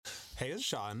Hey, it's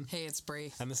Sean. Hey, it's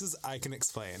Brie. And this is I Can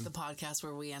Explain, The podcast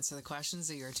where we answer the questions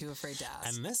that you're too afraid to ask.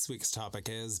 and this week's topic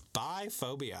is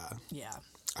biphobia. Yeah.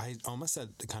 I almost said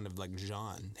kind of like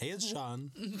Jean. Hey, it's Jean.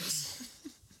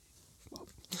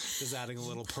 Just adding a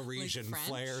little Parisian French?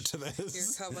 flair to You're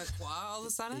this. Quebecois all of a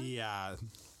sudden? Yeah.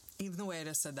 Even the way I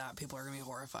just said that, people are going to be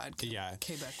horrified. Yeah.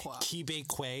 Quebecois.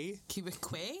 Quebecois.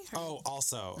 Quebecois? Oh,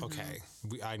 also, okay.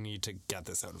 I need to get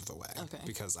this out of the way. Okay.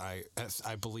 Because I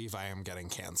believe I am getting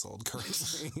canceled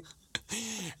currently.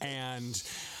 And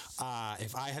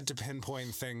if I had to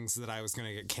pinpoint things that I was going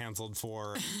to get canceled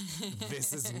for,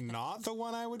 this is not the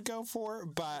one I would go for.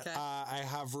 But Okay. I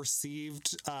have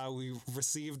we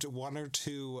received one or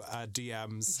two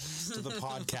DMs to the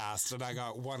podcast, and I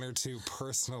got one or two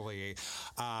personally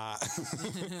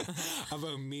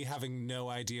about me having no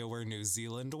idea where New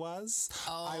Zealand was.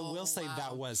 I will say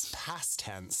that was past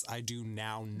tense. I do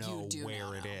now know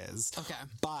where it is. Okay.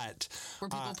 But Were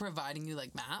people providing you,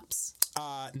 like, maps?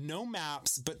 no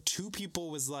maps, but two people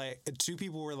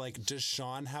were like, does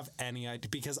Sean have any idea?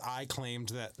 Because I claimed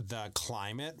that the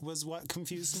climate was what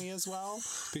confused me as well,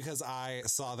 because I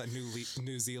saw that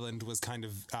New Zealand was kind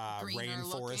of Greener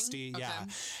rainforesty. looking? Yeah.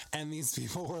 Okay. And these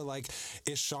people were like,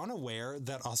 is Sean aware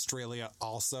that Australia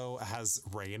also has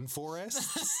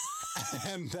rainforests?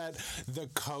 And that the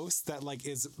coast that like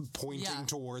is pointing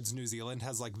towards New Zealand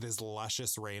has like this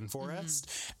luscious rainforest.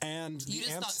 And You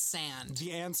just thought sand.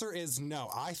 the answer is no.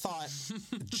 I thought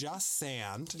just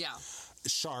sand. Yeah.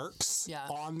 Sharks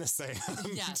on the sand.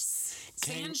 Yes.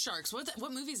 Sand sharks.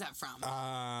 What movie is that from?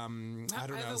 I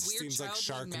don't know. It seems like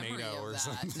Sharknado or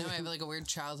something. No, I have like a weird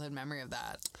childhood memory of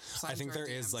that. I think there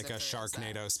is like a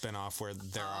Sharknado spinoff where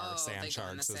there are sand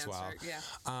sharks as well.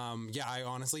 Yeah. I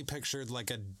honestly pictured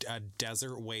like a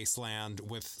desert wasteland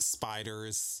with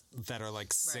spiders that are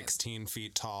like 16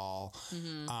 feet tall,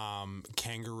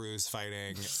 kangaroos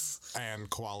fighting, and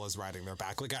koalas riding their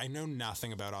back. Like, I know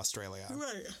nothing about Australia.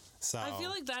 Right. So I feel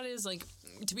like that is like,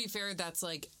 to be fair, that's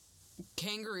like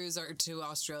kangaroos are to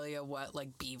Australia what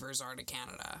like beavers are to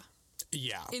Canada.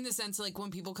 Yeah. In the sense, like, when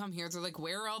people come here, they're like,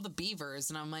 where are all the beavers?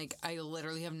 And I'm like, I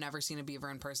literally have never seen a beaver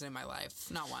in person in my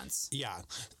life. Not once. Yeah.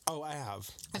 Oh, I have.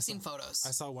 I've seen photos.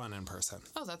 I saw one in person.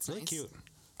 Oh, that's really nice. Cute.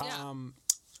 Yeah.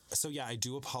 So yeah, I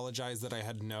do apologize that I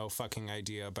had no fucking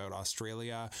idea about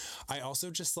Australia. I also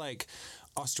just like,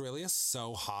 Australia's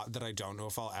so hot that I don't know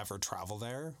if I'll ever travel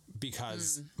there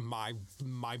because my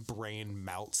brain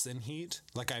melts in heat.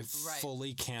 Like, I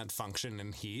fully can't function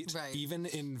in heat. Right. Even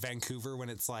in Vancouver when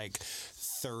it's like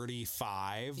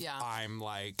 35, I'm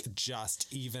like just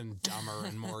even dumber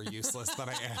and more useless than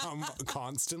I am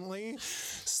constantly.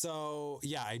 So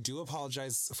yeah, I do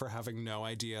apologize for having no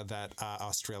idea that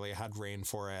Australia had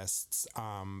rainforests,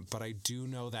 but I do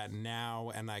know that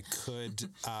now, and I could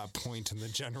point in the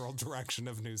general direction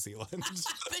of New Zealand.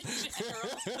 The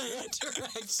general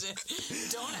direction.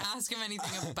 Don't ask him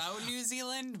anything about New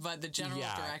Zealand, but the general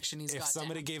direction he's got. If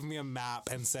somebody gave me a map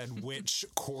and said which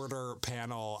quarter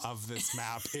panel of this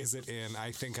map is it in,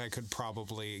 I think I could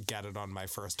probably get it on my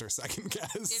first or second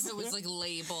guess. If it was like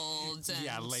labeled.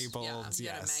 And, labeled,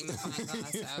 yes. Magnifying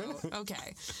glass out.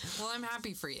 Okay. Well, I'm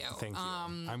happy for you. Thank you.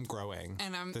 I'm growing.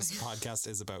 And this podcast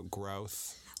is about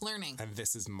growth. Learning. And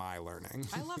this is my learning.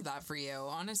 I love that for you.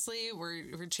 Honestly,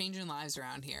 we're changing lives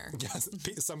around here. Yes.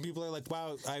 Some people are like,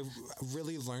 wow, I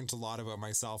really learned a lot about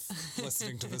myself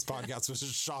listening to this podcast, which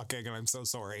is shocking, and I'm so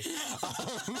sorry.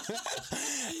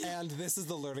 And this is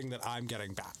the learning that I'm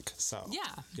getting back. So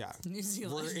yeah. New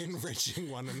Zealand. We're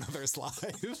enriching one another's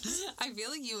lives. I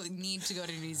feel like you need to go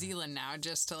to New Zealand now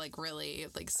just to like really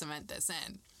like cement this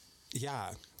in.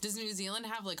 Yeah. Does New Zealand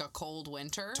have like a cold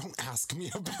winter? Don't ask me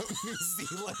about New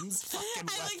Zealand's fucking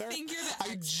weather. I think you're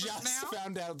the I just now?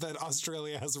 found out that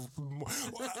Australia has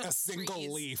a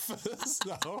single leaf.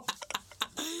 So.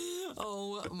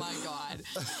 Oh my God.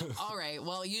 All right.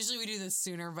 Well, usually we do this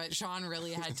sooner, but Sean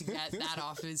really had to get that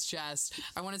off his chest.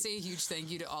 I want to say a huge thank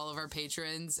you to all of our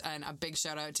patrons and a big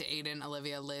shout out to Aiden,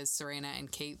 Olivia, Liz, Serena, and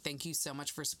Kate. Thank you so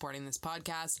much for supporting this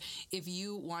podcast. If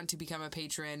you want to become a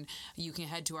patron, you can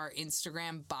head to our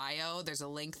Instagram bio. There's a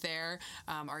link there.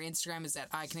 Our Instagram is at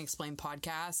I Can Explain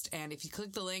Podcast. And if you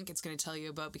click the link, it's going to tell you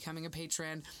about becoming a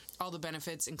patron, all the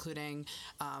benefits, including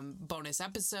bonus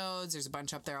episodes. There's a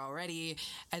bunch up there already,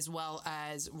 as well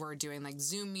as we're doing like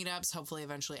Zoom meetups, hopefully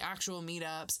eventually actual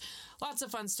meetups, lots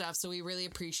of fun stuff. So we really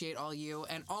appreciate all you.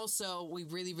 And also we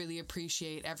really, really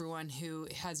appreciate everyone who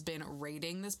has been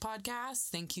rating this podcast.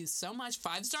 Thank you so much.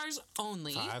 5 stars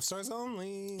only. 5 stars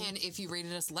only. And if you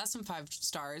rated us less than 5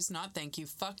 stars, not thank you,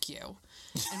 fuck you.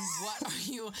 And what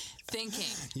are you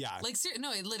thinking? Yeah. Like,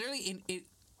 no, it literally,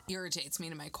 irritates me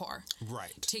to my core.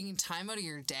 Right. Taking time out of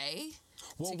your day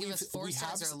to give us 4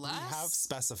 stars or less. We have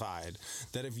specified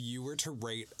that if you were to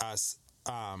rate us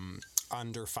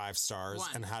under 5 stars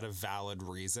and had a valid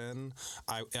reason,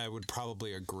 I would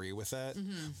probably agree with it.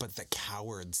 But the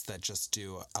cowards that just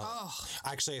do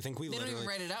actually, I think we literally don't even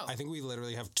write it out. I think we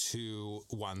literally have 2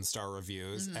 1-star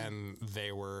reviews, and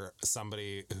they were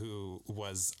somebody who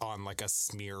was on like a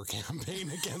smear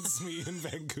campaign against me in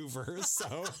Vancouver. So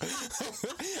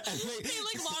and they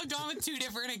like logged on with 2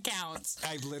 different accounts.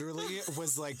 I literally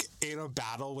was like in a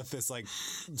battle with this like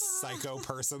psycho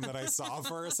person that I saw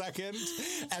for a second,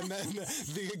 and then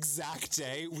the exact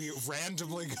day we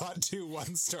randomly got 2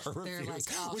 1-star reviews,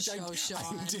 like, which I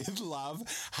did love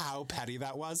how petty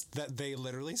that was, that they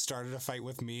literally started a fight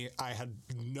with me. I had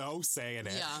no say in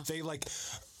it. Yeah. They like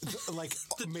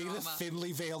made a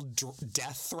thinly veiled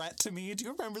death threat to me. Do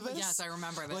you remember this? Yes, I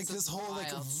remember this. Like this whole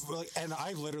like, and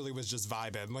I literally was just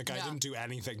vibing. Like I didn't do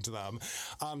anything to them.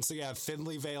 So yeah,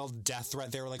 thinly veiled death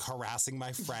threat. They were like harassing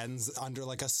my friends under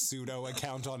like a pseudo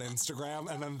account on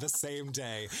Instagram, and then the same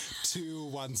day 2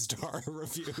 1-star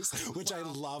reviews, which I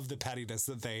love the pettiness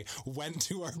that they went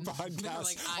to our podcast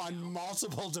like, on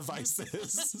multiple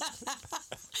devices.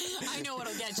 I know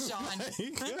what'll get Sean.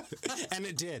 And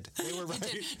it did. They were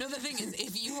right. No, the thing is,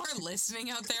 if you are listening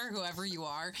out there, whoever you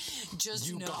are,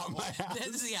 just know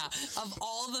that, of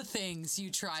all the things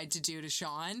you tried to do to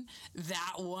Sean,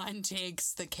 that one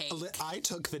takes the cake. I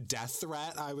took the death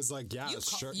threat. I was like, yeah,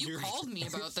 sure. You called me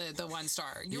about the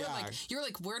 1-star. You were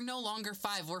like, we're no longer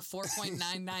 5, we're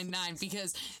 4.999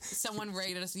 because someone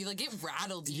rated us. You like, it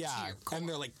rattled you. Yeah, and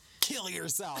they're like, kill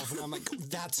yourself. And I'm like,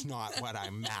 that's not what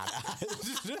I'm mad at.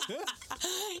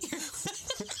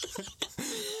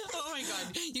 Oh my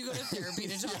God. You go to therapy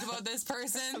to talk about this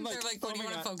person. They're like, what do you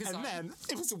want to focus on? And then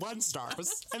it was 1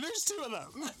 stars. And there's 2 of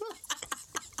them.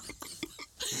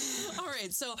 All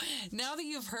right, so now that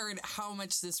you've heard how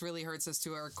much this really hurts us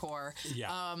to our core,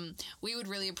 we would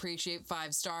really appreciate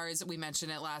 5 stars. We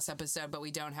mentioned it last episode, but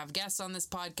we don't have guests on this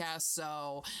podcast,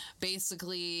 so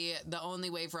basically the only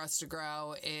way for us to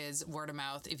grow is word of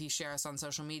mouth. If you share us on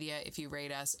social media, if you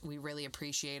rate us, we really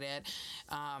appreciate it.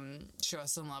 Show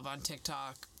us some love on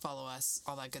TikTok, follow us,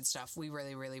 all that good stuff. We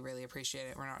really, really, really appreciate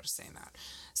it. We're not just saying that.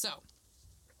 So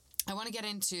I want to get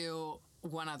into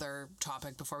one other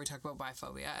topic before we talk about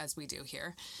biphobia, as we do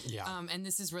here. Yeah. And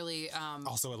this is really...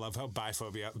 also, I love how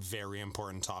biphobia, very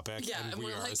important topic. Yeah. And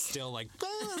we are like, still like...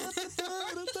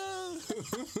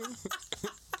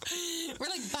 We're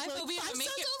like, biphobia, make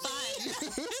it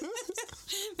fun.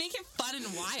 Make it fun and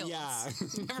wild. Yeah.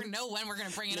 You never know when we're going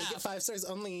to bring it up. Make it 5 stars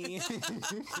only.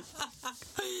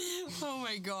 Oh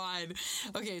my God.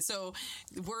 Okay, so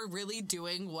we're really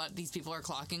doing what these people are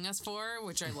clocking us for,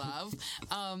 which I love.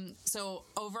 So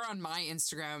over on my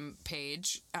Instagram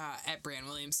page, at Brian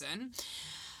Williamson,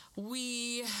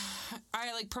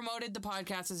 I like promoted the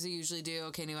podcast as I usually do.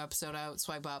 Okay, new episode out,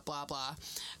 swipe up, blah, blah.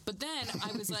 But then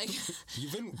I was like...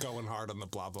 You've been going hard on the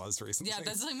blah, blahs recently. Yeah,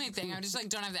 that's like my thing. I just like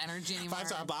don't have the energy anymore.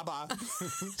 5-star, blah, blah.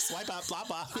 Swipe up, blah,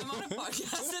 blah. I'm on a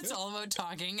podcast that's all about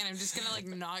talking, and I'm just going to like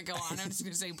not go on. I'm just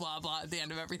going to say blah, blah at the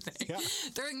end of everything. Yeah.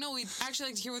 They're like, no, we'd actually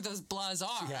like to hear what those blahs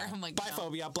are. Yeah. I'm like,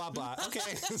 biphobia, no. Blah, blah. Okay,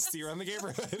 see you around the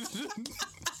neighborhood.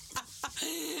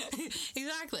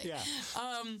 Exactly. Yeah.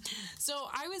 So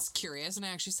I was curious, and I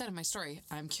actually said in my story,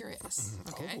 I'm curious.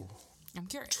 Okay. Oh. I'm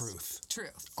curious.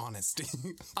 Truth. Honesty.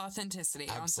 Authenticity.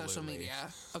 Absolutely. On social media.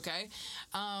 Okay.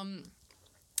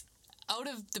 Out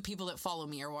of the people that follow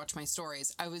me or watch my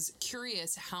stories, I was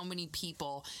curious how many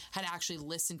people had actually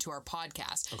listened to our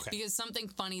podcast. Okay. Because something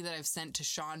funny that I've sent to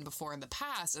Sean before in the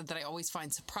past that I always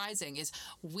find surprising is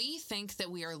we think that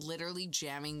we are literally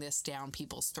jamming this down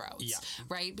people's throats. Yeah.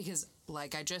 Right? Because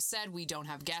like I just said, we don't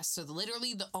have guests. So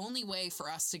literally the only way for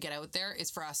us to get out there is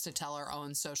for us to tell our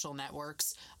own social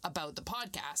networks about the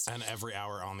podcast. And every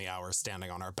hour on the hour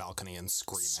standing on our balcony and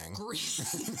screaming.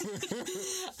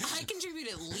 I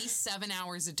contribute at least 7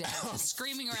 hours a day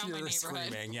screaming around my neighborhood.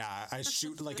 Screaming, yeah. I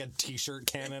shoot like a t-shirt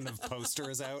cannon of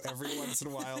posters out every once in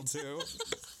a while too.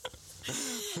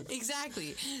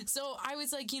 Exactly. So I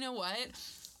was like, you know what?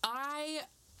 I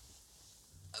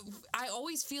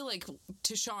always feel like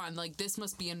to Sean, like this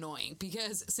must be annoying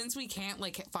because since we can't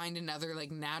like find another like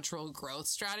natural growth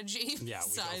strategy. Yeah,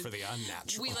 we go for the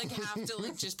unnatural. We like have to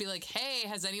like just be like, hey,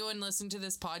 has anyone listened to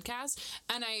this podcast?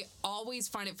 And I always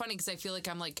find it funny because I feel like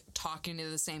I'm like talking to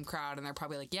the same crowd and they're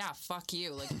probably like, yeah, fuck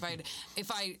you. Like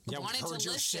if I wanted to listen,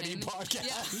 your shitty podcast.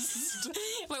 Yeah,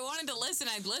 if I wanted to listen,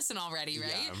 I'd listen already,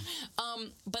 right? Yeah.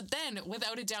 But then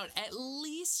without a doubt, at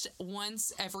least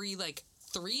once every like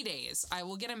 3 days, I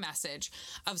will get a message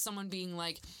of someone being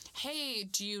like, hey,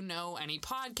 do you know any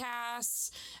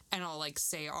podcasts? And I'll like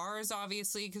say ours,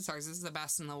 obviously, because ours is the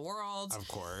best in the world. Of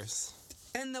course.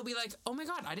 And they'll be like, oh my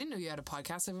God, I didn't know you had a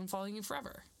podcast. I've been following you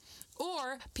forever.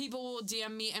 Or people will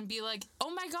DM me and be like,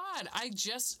 oh my God,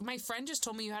 my friend just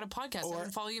told me you had a podcast. I've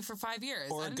been following you for 5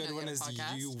 years. Or a good one is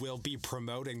you will be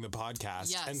promoting the podcast.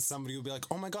 Yes. And somebody will be like,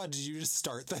 oh my God, did you just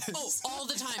start this? Oh, all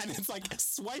the time. And it's like,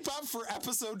 swipe up for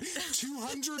episode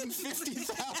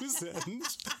 250,000.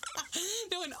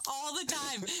 No, and all the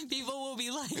time, people will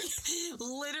be like,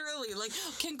 literally, like,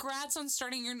 congrats on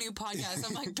starting your new podcast.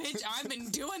 I'm like, bitch, I've been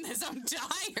doing this. I'm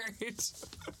tired.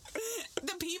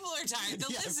 The people are tired. The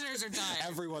listeners are tired.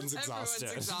 Everyone's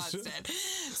exhausted.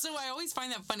 So I always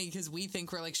find that funny because we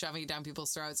think we're like shoving it down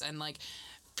people's throats and like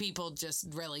people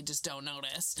just really just don't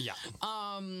notice. Yeah.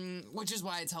 Which is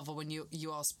why it's helpful when you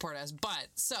all support us. But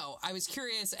so I was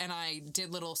curious and I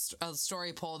did a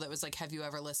story poll that was like, have you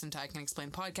ever listened to I Can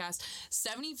Explain podcast?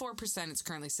 74% it's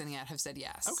currently sitting at have said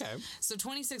yes. Okay. So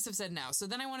 26 have said no. So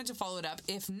then I wanted to follow it up.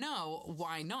 If no,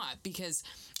 why not? Because,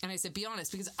 and I said, be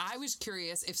honest, because I was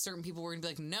curious if certain people were gonna be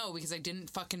like, no, because I didn't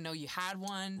fucking know you had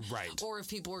one. Right. Or if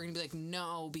people were gonna be like,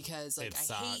 no, because like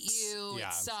I hate you,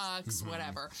 it sucks,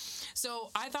 whatever. So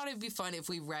I thought it'd be fun if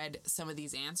we read some of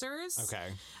these answers.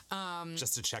 Okay.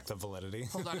 Just to check the validity.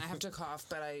 Hold on, I have to cough,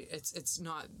 but it's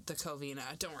not the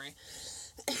Covina. Don't worry.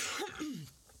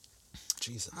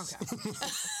 Jesus. Okay.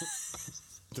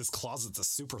 This closet's a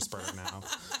super spreader now.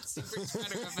 Super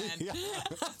spreader event.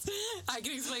 I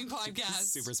Can Explain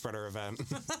podcast. Super spreader event.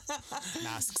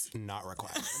 Masks not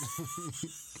required.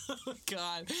 Oh,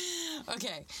 God.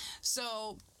 Okay,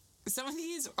 so some of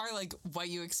these are like what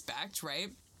you expect, right?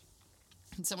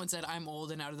 And someone said, I'm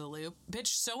old and out of the loop. Bitch,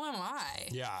 so am I.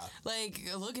 Yeah. Like,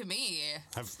 look at me.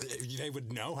 They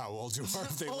would know how old you are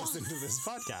if they listened to this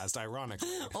podcast, ironically.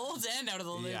 Old and out of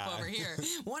the loop over here.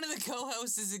 One of the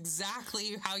co-hosts is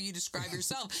exactly how you describe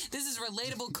yourself. This is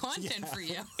relatable content for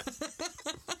you.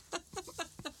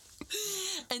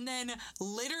 And then,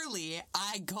 literally,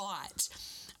 I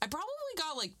probably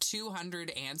got like 200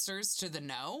 answers to the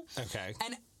no. Okay.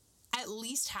 And at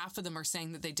least half of them are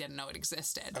saying that they didn't know it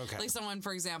existed. Okay. Like someone,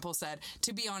 for example, said,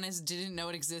 to be honest, didn't know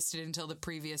it existed until the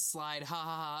previous slide. Ha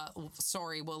ha ha.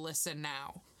 Sorry, we'll listen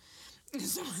now.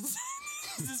 Someone said,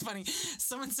 this is funny.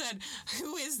 Someone said,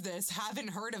 who is this? Haven't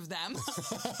heard of them.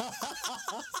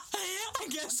 I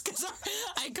guess because our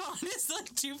icon is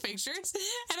like 2 pictures,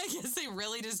 and I guess they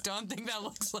really just don't think that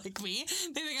looks like me.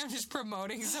 They think I'm just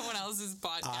promoting someone else's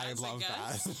podcast. I love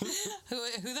that.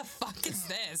 Who the fuck is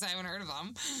this? I haven't heard of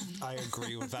them. I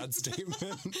agree with that statement.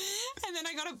 And then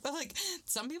I got like,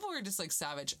 some people are just like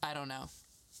savage. I don't know.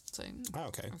 So,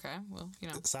 okay. Okay, well, you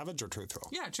know. Savage or truthful?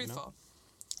 Yeah, truthful. You know?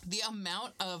 The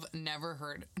amount of never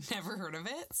heard of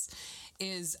it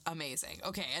is amazing.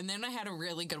 Okay, and then I had a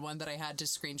really good one that I had to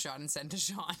screenshot and send to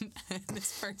Sean. And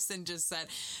this person just said,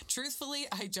 truthfully,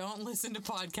 I don't listen to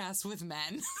podcasts with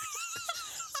men.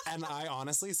 And I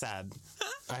honestly said,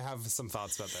 I have some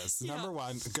thoughts about this. Yeah. Number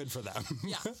one, good for them.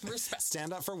 Yeah, respect.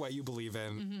 Stand up for what you believe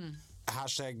in.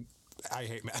 Hashtag I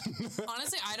hate men.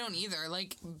 Honestly, I don't either.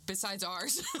 Like, besides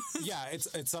ours. Yeah,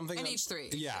 it's something. And H3.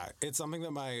 Yeah, it's something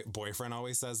that my boyfriend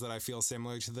always says that I feel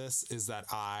similar to this is that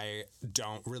I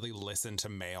don't really listen to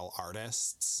male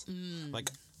artists. Like,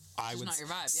 I would. Not your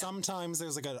vibe, sometimes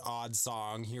there's like an odd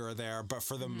song here or there, but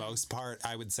for the most part,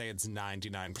 I would say it's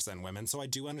 99% women. So I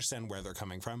do understand where they're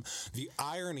coming from. The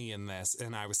irony in this,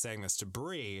 and I was saying this to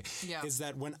Brie, is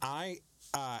that when I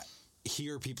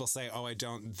hear people say, oh, I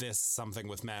don't this something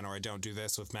with men, or I don't do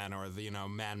this with men, or,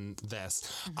 men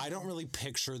this, I don't really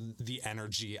picture the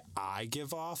energy I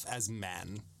give off as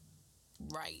men.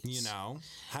 Right.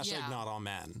 Hashtag not all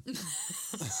men.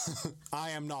 I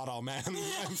am not all men.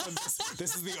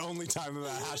 This is the only time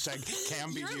that hashtag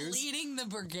can be used. You're leading the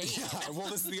brigade. Yeah, well,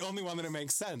 this is the only one that it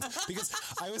makes sense. Because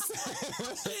I was...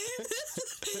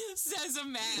 Says a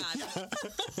man. Yeah.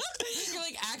 You're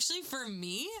like, actually, for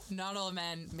me, not all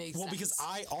men make sense. Well, because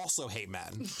I also hate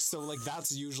men. So,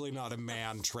 that's usually not a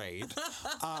man trait.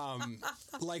 I'm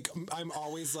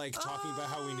always, talking about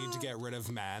how we need to get rid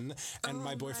of men. And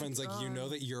my boyfriend's like, you know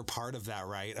that you're part of that,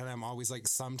 right? And I'm always like,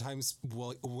 sometimes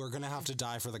we're going to have to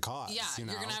die for the cause. Yeah, you're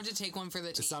going to have to take one for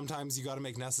the team. Sometimes you got to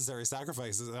make necessary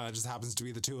sacrifices. It just happens to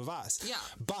be the two of us. Yeah.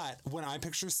 But when I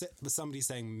picture somebody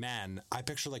saying men, I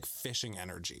picture fishing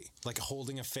energy, like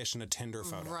holding a fish in a Tinder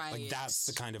photo. Right. That's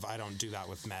the kind of I don't do that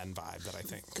with men vibe that I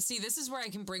think. See, this is where I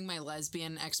can bring my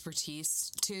lesbian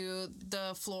expertise to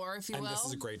the floor, if you will. And this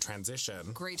is a great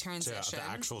transition. Great transition. To the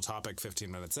actual topic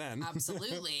 15 minutes in.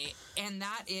 Absolutely. And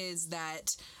that is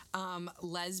that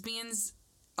lesbians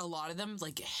a lot of them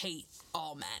like hate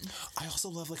all men. I also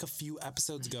love like a few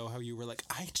episodes ago how you were like,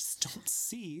 I just don't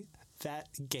see that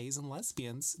gays and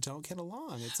lesbians don't get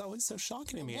along. It's always so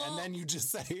shocking to me. Well, and then you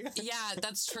just say... Yeah,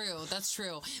 that's true. That's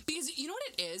true. Because you know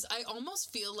what it is? I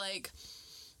almost feel like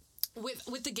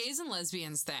with the gays and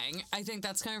lesbians thing, I think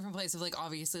that's coming from a place of like,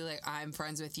 obviously, like I'm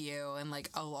friends with you and like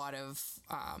a lot of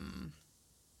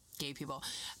gay people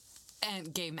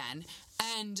and gay men.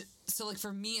 And so like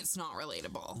for me, it's not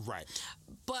relatable. Right.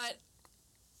 But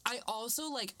I also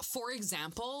like, for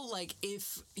example, like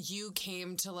if you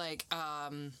came to like,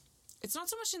 it's not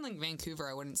so much in like Vancouver,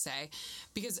 I wouldn't say,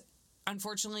 because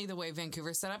unfortunately the way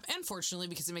Vancouver's set up, and fortunately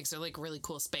because it makes it like really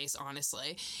cool space,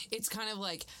 honestly, it's kind of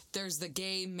like there's the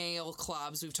gay male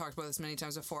clubs, we've talked about this many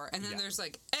times before, and then there's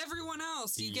like everyone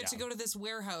else, you get to go to this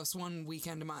warehouse one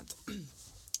weekend a month.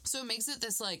 So it makes it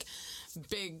this like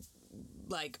big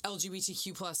like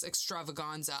LGBTQ plus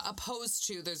extravaganza, opposed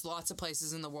to there's lots of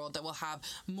places in the world that will have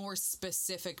more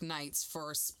specific nights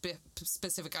for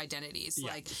specific identities,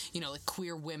 like, you know, like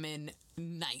queer women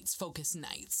nights, focus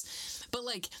nights. But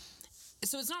like,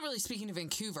 so it's not really speaking to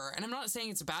Vancouver, and I'm not saying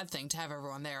it's a bad thing to have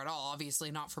everyone there at all,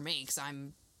 obviously not for me, because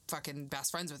I'm fucking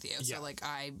best friends with you, so like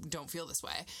I don't feel this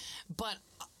way. But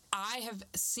I have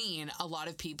seen a lot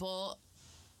of people,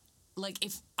 like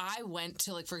if I went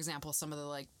to like, for example, some of the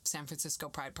like San Francisco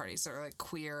pride parties that are like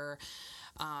queer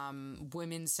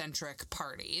women-centric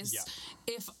parties,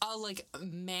 if a like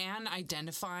man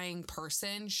identifying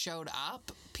person showed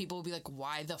up, people would be like,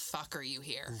 why the fuck are you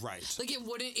here? Right. Like it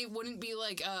wouldn't be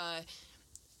like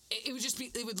it would just be,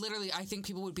 it would literally, I think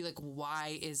people would be like,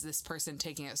 why is this person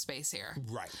taking up space here?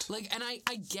 Right. Like, and I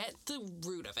get the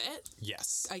root of it.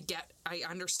 Yes. I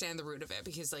understand the root of it,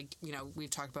 because like, you know, we've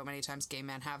talked about many times gay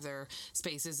men have their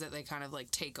spaces that they kind of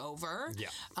like take over. Yeah.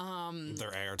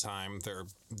 Their airtime, their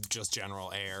just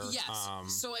general air. Yes.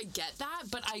 So I get that,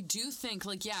 but I do think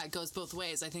like, yeah, it goes both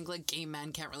ways. I think like gay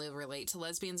men can't really relate to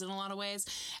lesbians in a lot of ways.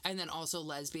 And then also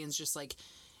lesbians just like,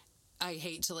 I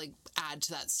hate to like add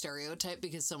to that stereotype,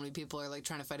 because so many people are like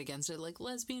trying to fight against it. Like,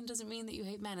 lesbian doesn't mean that you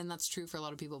hate men, and that's true for a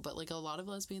lot of people. But like a lot of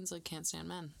lesbians like can't stand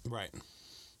men. Right.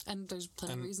 And there's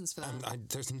plenty of reasons for that. And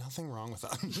there's nothing wrong with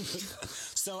that.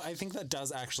 So I think that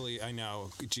does actually, I know,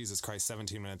 Jesus Christ,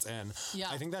 17 minutes in. Yeah.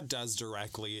 I think that does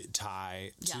directly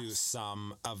tie to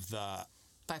some of the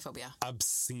biphobia,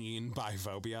 obscene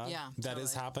biphobia that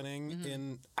is happening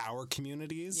in our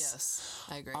communities. Yes,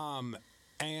 I agree.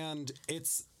 And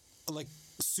it's like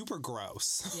super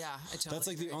gross. Yeah, I totally That's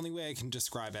like agree. the only way I can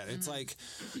describe it. It's like,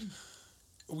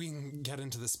 we can get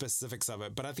into the specifics of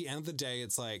it, but at the end of the day,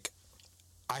 it's like,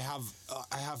 I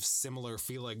have similar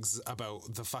feelings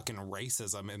about the fucking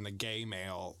racism in the gay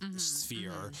male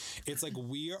sphere. It's like,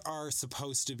 we are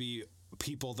supposed to be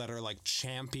people that are like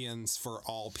champions for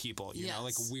all people, you know,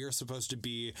 like we're supposed to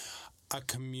be a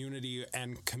community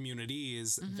and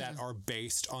communities that are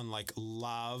based on like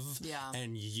love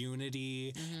and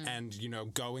unity and, you know,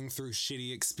 going through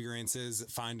shitty experiences,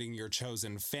 finding your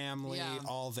chosen family,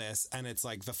 all this. And it's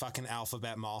like the fucking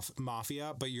alphabet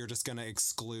mafia, but you're just going to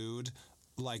exclude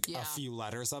like a few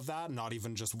letters of that, not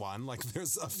even just one. Like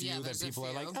there's a few that people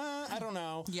are like, I don't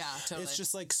know. Yeah, totally. It's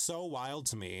just like so wild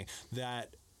to me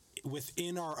that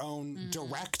within our own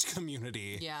direct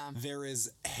community, there is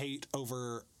hate,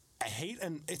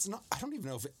 and it's not, I don't even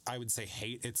know if I would say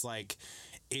hate, it's like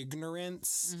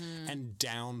ignorance and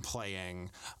downplaying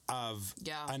of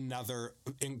another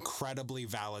incredibly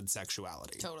valid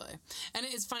sexuality. Totally. And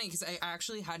it's funny because I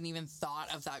actually hadn't even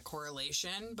thought of that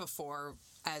correlation before,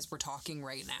 as we're talking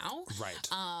right now.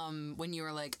 Right. When you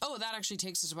were like, oh, that actually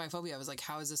takes us to biphobia, I was like,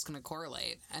 how is this going to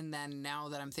correlate? And then now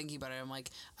that I'm thinking about it, I'm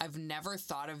like, I've never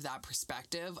thought of that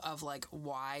perspective of like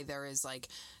why there is like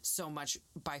so much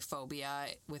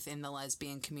biphobia within the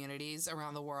lesbian communities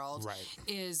around the world. Right.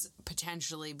 Is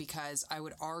potentially because I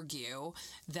would argue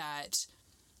that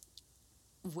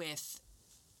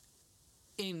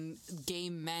in gay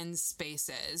men's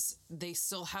spaces, they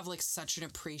still have like such an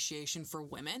appreciation for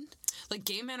women. Like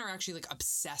gay men are actually like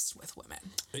obsessed with women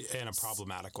in a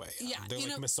problematic way. Yeah, they're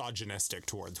like misogynistic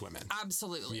towards women.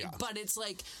 Absolutely. Yeah. But it's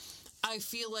like, I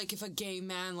feel like if a gay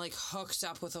man like hooked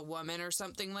up with a woman or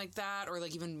something like that, or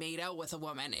like even made out with a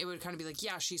woman, it would kind of be like,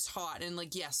 yeah, she's hot, and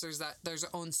like, yes, there's their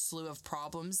own slew of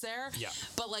problems there. Yeah.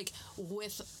 But like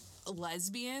with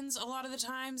lesbians, a lot of the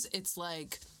times it's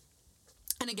like,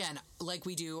 and again, like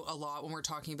we do a lot when we're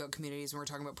talking about communities, when we're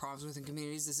talking about problems within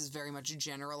communities, this is very much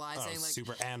generalizing. Oh, like,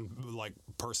 super, and like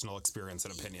personal experience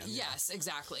and opinion. Yes,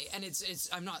 exactly. And it's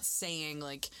I'm not saying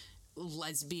like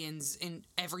lesbians in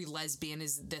every lesbian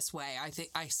is this way. I think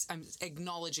I'm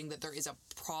acknowledging that there is a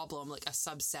problem, like a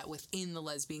subset within the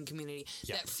lesbian community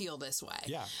that feel this way.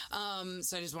 Yeah.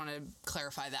 So I just want to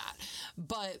clarify that.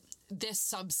 But this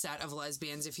subset of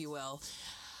lesbians, if you will,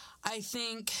 I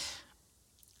think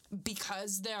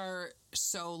because they're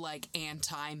so like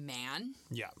anti-man,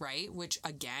 right? Which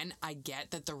again, I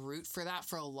get that the root for that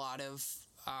for a lot of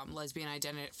lesbian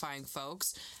identifying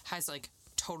folks has like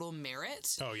total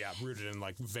merit. Oh yeah, rooted in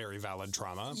like very valid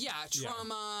trauma. Yeah,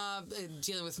 trauma,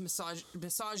 dealing with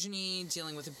misogyny,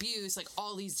 dealing with abuse, like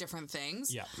all these different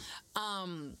things. Yeah.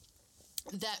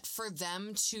 That for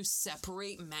them to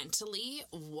separate mentally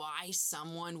why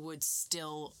someone would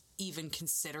still even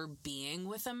consider being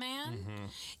with a man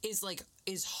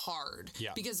is hard.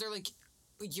 Yeah. Because they're like,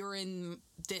 you're in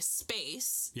this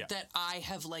space that I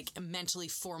have like mentally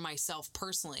for myself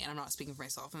personally, and I'm not speaking for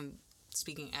myself, I'm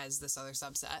speaking as this other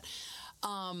subset.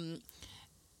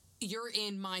 You're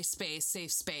in my space,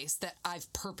 safe space, that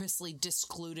I've purposely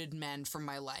discluded men from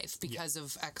my life because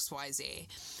of XYZ.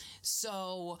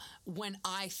 So when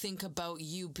I think about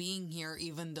you being here,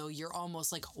 even though you're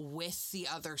almost like with the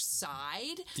other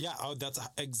side. Yeah. Oh, that's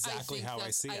exactly how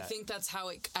I see it. I think that's how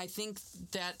I think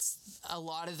that's a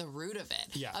lot of the root of it.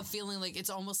 Yeah. Of feeling like it's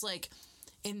almost like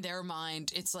in their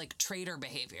mind, it's like traitor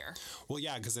behavior. Well,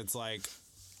 yeah, because it's like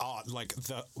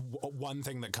the one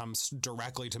thing that comes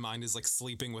directly to mind is like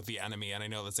sleeping with the enemy, and I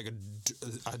know that's like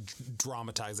a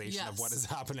dramatization of what is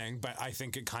happening, but I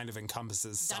think it kind of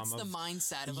encompasses that's the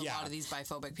mindset of a lot of these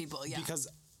biphobic people. Yeah, because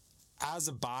as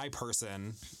a bi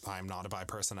person, I'm not a bi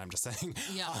person, I'm just saying,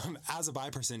 as a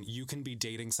bi person, you can be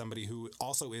dating somebody who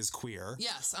also is queer.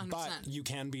 Yes, 100%. But you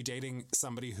can be dating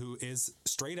somebody who is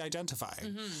straight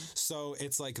identifying. So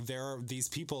it's like there are these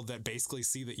people that basically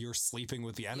see that you're sleeping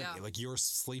with the enemy. Like you're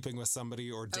sleeping with somebody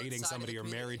or dating somebody or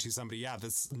married to somebody,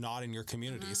 that's not in your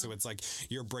community. So it's like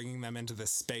you're bringing them into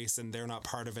this space and they're not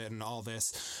part of it and all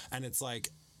this. And it's like,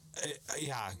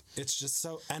 it's just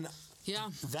so... And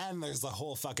then there's the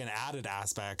whole fucking added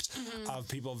aspect of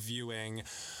people viewing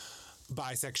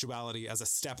bisexuality as a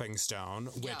stepping stone,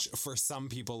 which for some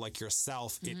people like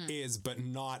yourself, it is, but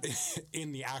not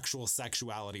in the actual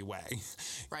sexuality way.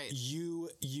 Right. You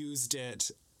used it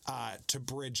to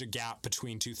bridge a gap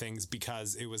between two things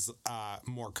because it was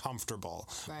more comfortable,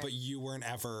 but you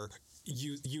weren't ever...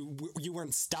 You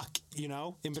weren't stuck, in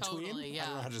between. Totally, I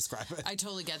don't know how to describe it. I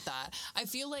totally get that. I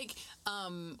feel like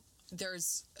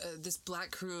there's this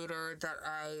black recruiter that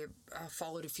I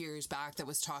followed a few years back that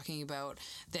was talking about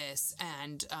this,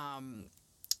 and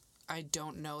I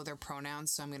don't know their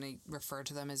pronouns, so I'm going to refer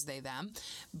to them as they, them,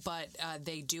 but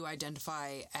they do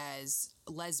identify as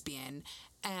lesbian,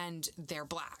 and they're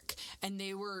black. And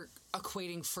they were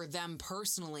equating for them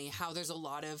personally how there's a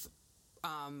lot of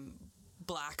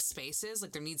black spaces,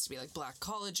 like there needs to be like black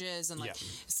colleges and like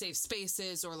safe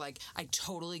spaces, or like I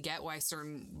totally get why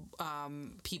certain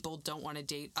people don't want to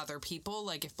date other people.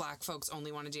 Like if black folks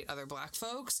only want to date other black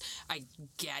folks, I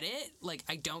get it. Like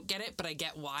I don't get it, but I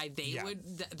get why they would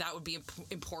that would be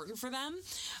important for them.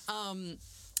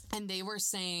 And they were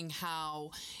saying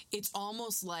how it's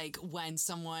almost like when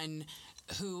someone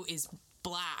who is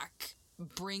black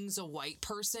brings a white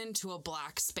person to a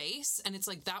black space, and it's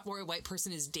like that white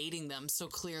person is dating them, so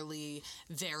clearly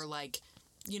they're like,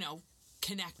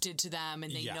 connected to them,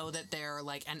 and they know that they're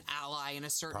like an ally in a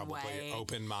certain way,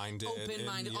 open-minded,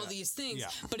 all these things,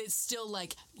 but it's still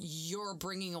like you're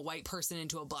bringing a white person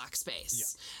into a black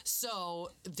space.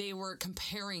 So they were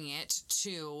comparing it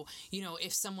to,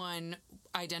 if someone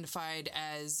identified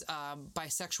as a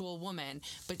bisexual woman,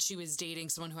 but she was dating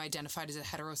someone who identified as a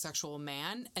heterosexual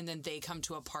man, and then they come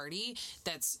to a party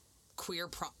that's queer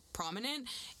prominent,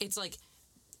 it's like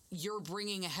you're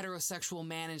bringing a heterosexual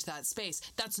man into that space.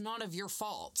 That's not of your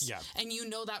fault. Yeah. And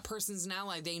that person's an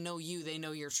ally. They know you. They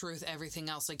know your truth, everything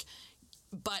else. Like,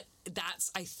 but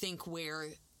that's, I think, where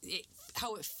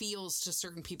how it feels to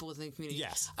certain people within the community.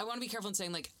 Yes. I want to be careful in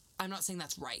saying, like, I'm not saying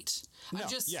that's right. No,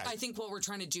 I think what we're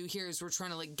trying to do here is we're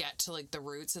trying to like get to like the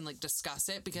roots and like discuss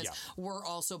it, because we're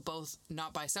also both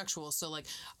not bisexual. So like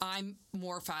I'm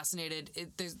more fascinated.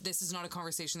 This is not a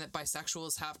conversation that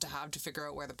bisexuals have to figure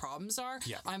out where the problems are.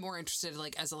 Yeah. I'm more interested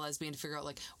like as a lesbian to figure out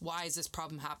like why is this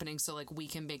problem happening, so like we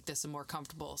can make this a more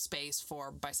comfortable space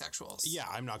for bisexuals. Yeah,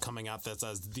 I'm not coming at this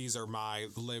as these are my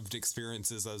lived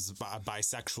experiences as a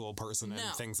bisexual person and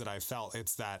things that I felt.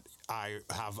 It's that I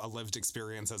have a lived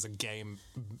experience as a gay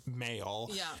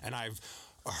male, and I've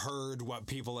heard what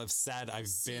people have said. I've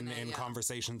been in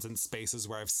conversations and spaces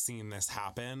where I've seen this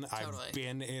happen. Totally. I've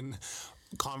been in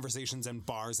conversations in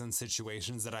bars and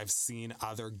situations that I've seen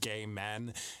other gay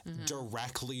men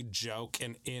directly joke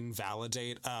and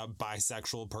invalidate a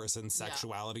bisexual person's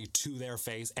sexuality to their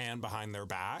face and behind their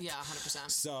back. Yeah,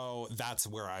 100%. So that's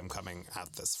where I'm coming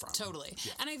at this from. Totally.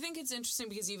 Yeah. And I think it's interesting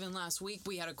because even last week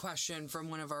we had a question from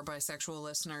one of our bisexual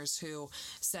listeners who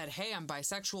said, hey, I'm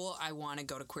bisexual. I want to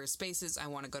go to queer spaces. I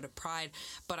want to go to Pride,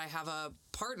 but I have a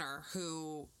partner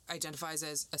who identifies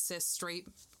as a cis straight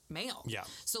male. Yeah.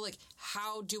 So, like,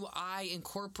 how do I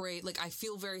incorporate, like, I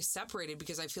feel very separated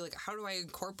because I feel like, how do I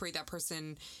incorporate that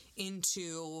person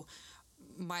into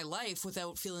my life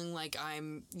without feeling like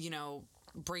I'm,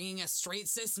 bringing a straight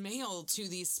cis male to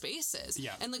these spaces?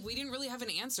 Yeah. And, like, we didn't really have an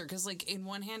answer because, like, in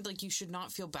one hand, like, you should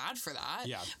not feel bad for that.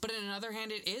 Yeah. But in another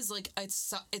hand, it is, like,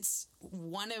 it's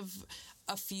one of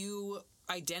a few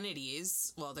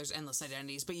identities. Well, there's endless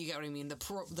identities, but you get what I mean.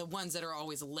 The ones that are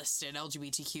always listed,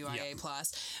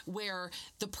 LGBTQIA+, where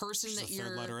the person She's that the you're...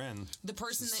 third letter in. The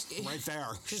person that... Right there.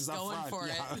 She's going for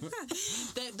it.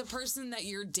 the person that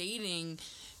you're dating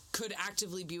could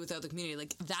actively be without the community.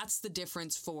 Like, that's the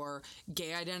difference for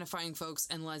gay identifying folks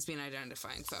and lesbian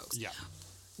identifying folks. Yeah.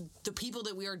 The people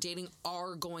that we are dating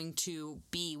are going to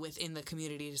be within the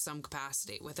community to some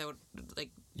capacity without,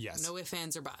 like, no ifs,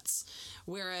 ands, or buts.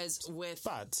 Whereas with...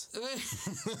 Buts.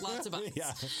 Lots of buts.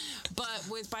 Yeah. But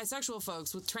with bisexual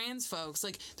folks, with trans folks,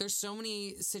 like, there's so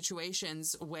many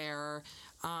situations where,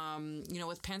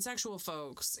 with pansexual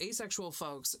folks, asexual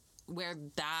folks, where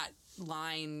that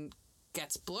line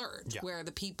gets blurred, where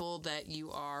the people that you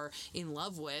are in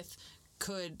love with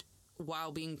could,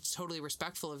 while being totally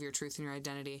respectful of your truth and your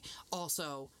identity,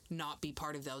 also not be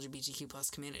part of the LGBTQ plus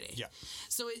community. Yeah.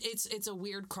 So it's a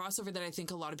weird crossover that I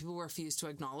think a lot of people refuse to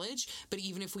acknowledge. But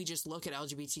even if we just look at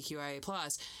LGBTQIA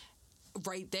plus,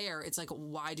 right there, it's like,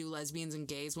 why do lesbians and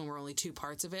gays, when we're only two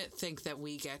parts of it, think that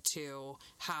we get to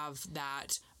have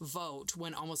that vote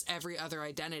when almost every other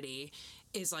identity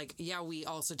is like, yeah, we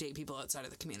also date people outside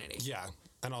of the community. Yeah.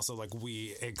 And also, like,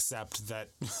 we accept that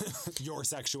your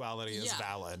sexuality is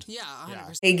valid. Yeah,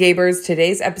 100%. Hey, Gabers.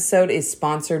 Today's episode is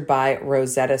sponsored by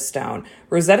Rosetta Stone.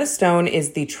 Rosetta Stone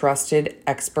is the trusted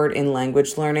expert in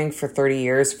language learning for 30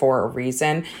 years for a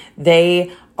reason.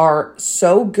 They are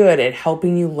so good at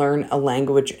helping you learn a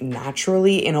language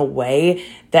naturally in a way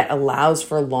that allows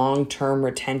for long-term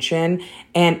retention,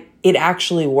 and it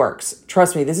actually works.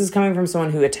 Trust me, this is coming from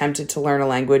someone who attempted to learn a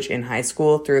language in high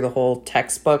school through the whole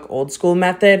textbook old school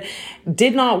method.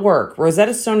 Did not work.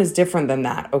 Rosetta Stone is different than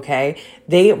that, okay?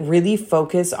 They really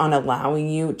focus on allowing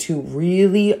you to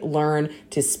really learn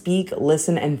to speak,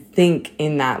 listen, and think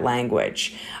in that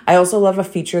language. I also love a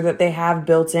feature that they have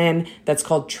built in that's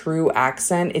called True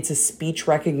Accent. It's a speech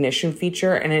recognition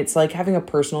feature, and it's like having a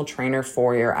personal trainer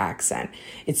for your accent.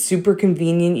 It's super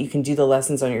convenient. You can do the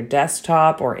lessons on your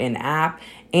desktop or in app,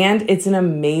 and it's an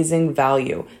amazing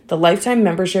value. The lifetime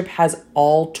membership has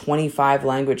all 25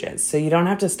 languages, so you don't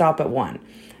have to stop at one.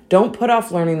 Don't put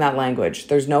off learning that language.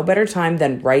 There's no better time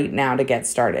than right now to get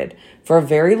started. For a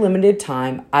very limited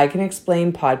time, I Can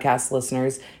Explain podcast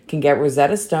listeners can get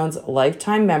Rosetta Stone's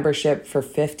lifetime membership for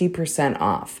 50%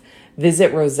 off.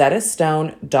 Visit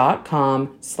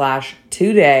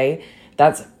rosettastone.com/today.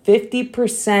 That's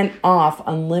 50% off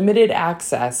unlimited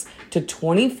access to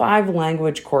 25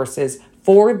 language courses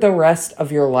for the rest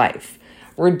of your life.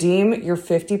 Redeem your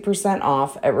 50%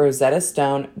 off at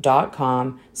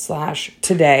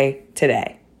rosettastone.com/today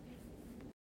today.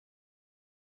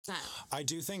 I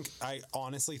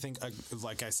honestly think,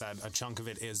 like I said, a chunk of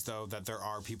it is, though, that there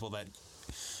are people that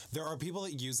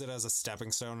use it as a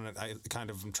stepping stone, and I kind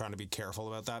of am trying to be careful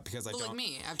about that because I don't... like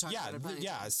me, I've talked about it plenty.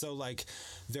 Yeah, so, like,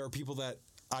 there are people that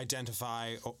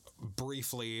identify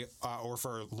briefly or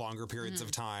for longer periods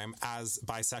of time as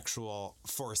bisexual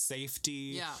for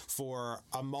safety, for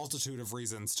a multitude of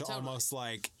reasons, to almost,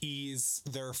 like, ease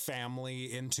their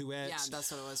family into it. Yeah,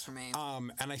 that's what it was for me.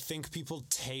 And I think people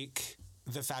take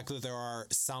the fact that there are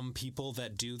some people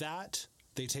that do that,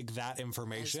 they take that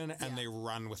information and they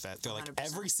run with it. They're 100%. Like,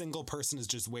 every single person is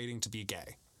just waiting to be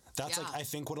gay. That's like, I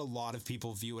think, what a lot of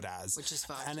people view it as. Which is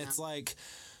fucked. And it's like,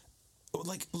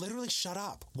 literally shut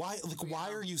up. Why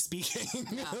are you speaking?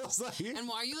 Yeah. And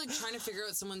why are you, like, trying to figure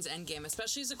out someone's end game,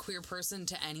 especially as a queer person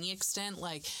to any extent?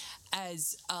 Like,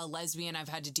 as a lesbian, I've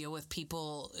had to deal with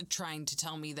people trying to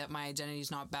tell me that my identity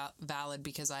is not valid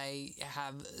because I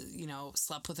have,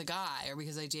 slept with a guy or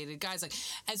because I dated guys. Like,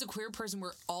 as a queer person,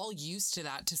 we're all used to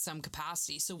that to some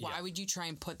capacity. So why would you try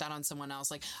and put that on someone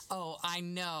else? Like, oh, I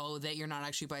know that you're not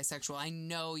actually bisexual. I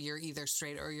know you're either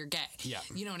straight or you're gay. Yeah.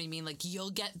 You know what I mean? Like, you'll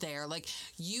get there. Like, like,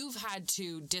 you've had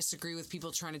to disagree with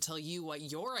people trying to tell you what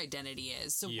your identity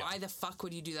is. So why the fuck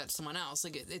would you do that to someone else?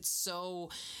 Like,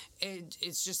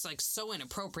 it's just like so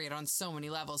inappropriate on so many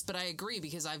levels. But I agree,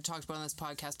 because I've talked about on this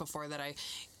podcast before that I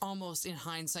almost in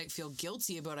hindsight feel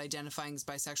guilty about identifying as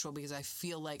bisexual, because I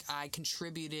feel like I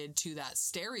contributed to that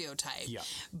stereotype. Yeah.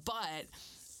 But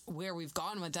where we've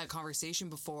gone with that conversation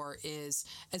before is,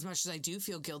 as much as I do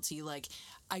feel guilty, like,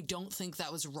 I don't think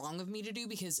that was wrong of me to do,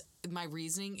 because my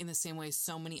reasoning, in the same way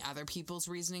so many other people's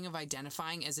reasoning of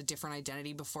identifying as a different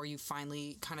identity before you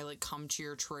finally kind of like come to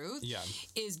your truth,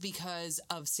 is because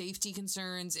of safety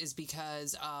concerns, is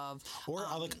because of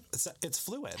like it's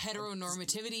fluid,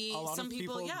 heteronormativity. Some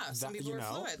people are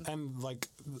fluid, and like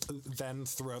then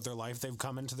throughout their life they've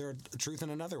come into their truth in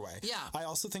another way. Yeah, I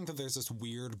also think that there's this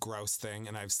weird, gross thing,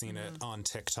 and I've seen it on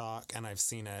TikTok, and I've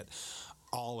seen it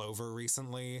all over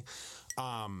recently.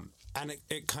 And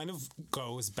it kind of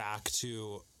goes back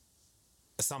to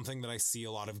something that I see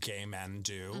a lot of gay men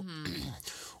do,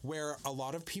 where a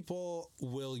lot of people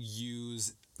will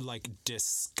use like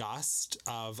disgust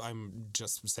of, I'm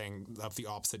just saying of the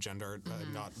opposite gender,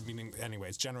 not meaning,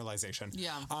 anyways, generalization.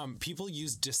 Yeah. People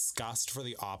use disgust for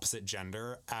the opposite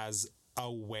gender as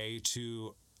a way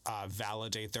to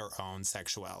validate their own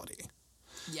sexuality.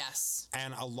 Yes.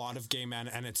 And a lot of gay men,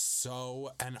 and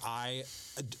I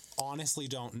honestly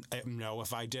don't know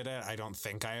if I did it. I don't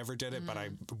think I ever did it, but I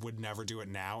would never do it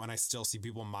now. And I still see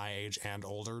people my age and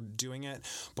older doing it.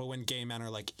 But when gay men are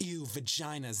like, ew,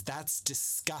 vaginas, that's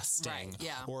disgusting. Right,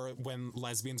 yeah. Or when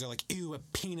lesbians are like, ew, a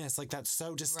penis, like that's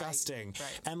so disgusting.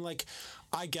 Right. And like,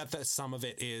 I get that some of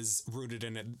it is rooted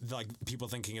in it, like people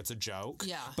thinking it's a joke.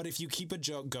 Yeah. But if you keep a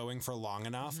joke going for long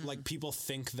enough, like people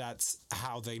think that's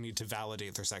how they need to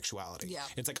validate their sexuality. Yeah.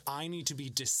 It's like, I need to be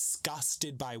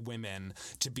disgusted by women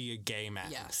to be a gay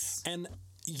man. Yes. And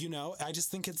you know, I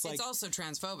just think it's like, it's also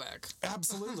transphobic.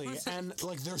 Absolutely. And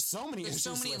like, there's so many issues.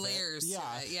 So many layers. Yeah.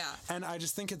 To it. Yeah. And I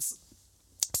just think it's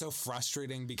so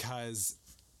frustrating because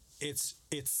it's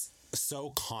so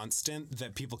constant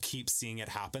that people keep seeing it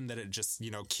happen that it just, you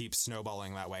know, keeps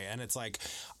snowballing that way. And it's like,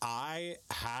 I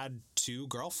had 2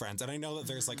 girlfriends, and I know that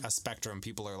there's like a spectrum.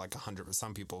 People are like 100%,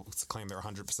 some people claim they're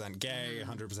 100% gay,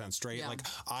 100% straight. Yeah. Like,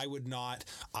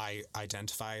 I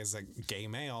identify as a gay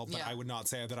male, but I would not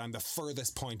say that I'm the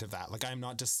furthest point of that. Like, I'm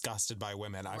not disgusted by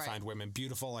women. I find women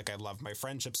beautiful. Like, I love my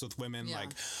friendships with women. Yeah.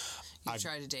 Like, you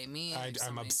tried to date me.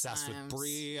 I'm obsessed with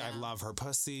Brie. Yeah. I love her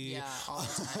pussy. Yeah, all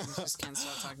the time. Just can't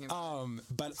stop talking about it.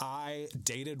 But I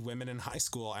dated women in high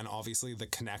school, and obviously the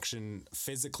connection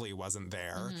physically wasn't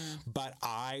there. But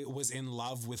I was in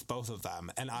love with both of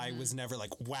them, and I was never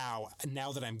like, wow,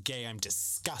 now that I'm gay, I'm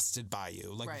disgusted by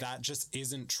you. Like, that just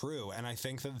isn't true. And I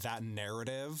think that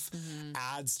narrative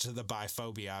adds to the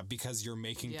biphobia, because you're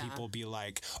making people be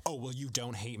like, oh, well, you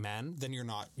don't hate men, then you're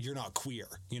not queer.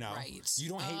 You know, you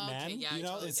don't hate men. Yeah, you know,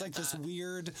 totally it's like that. This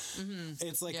weird.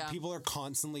 It's like people are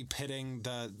constantly pitting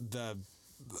the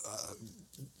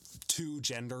 2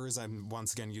 genders. I'm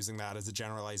once again using that as a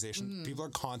generalization. People are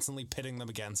constantly pitting them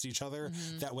against each other.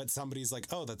 That when somebody's like,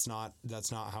 oh, that's not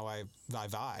how I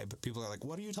vibe. People are like,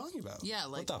 what are you talking about? Yeah,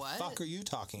 like what the fuck are you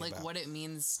talking about? Like, what it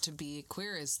means to be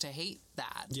queer is to hate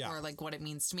that. Yeah. Or like what it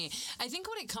means to me. I think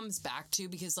what it comes back to,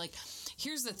 because like,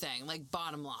 here's the thing, like,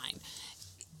 bottom line,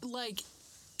 like,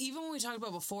 even when we talked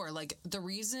about before, like, the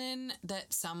reason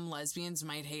that some lesbians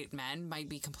might hate men might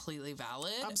be completely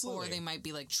valid. Absolutely. Or they might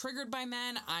be like triggered by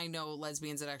men. I know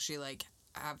lesbians that actually like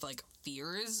have like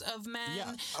fears of men.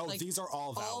 Yeah. Oh, like, these are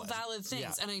all valid. All valid things.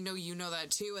 Yeah. And I know you know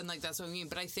that too. And like, that's what I mean.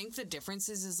 But I think the difference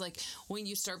is like, when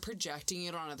you start projecting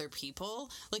it on other people,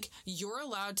 like, you're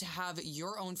allowed to have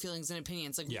your own feelings and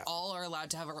opinions. Like, we all are allowed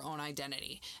to have our own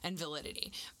identity and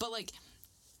validity. But like,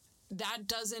 that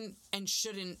doesn't and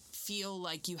shouldn't feel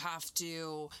like you have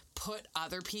to put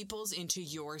other people's into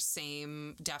your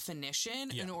same definition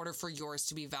in order for yours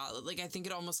to be valid. Like, I think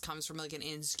it almost comes from like an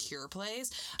insecure place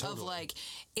of like,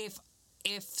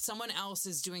 if someone else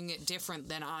is doing it different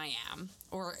than I am,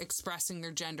 or expressing their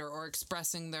gender or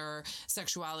expressing their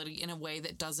sexuality in a way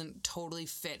that doesn't totally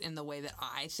fit in the way that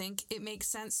I think it makes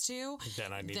sense to,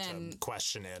 then I need to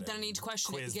question it. Then I need to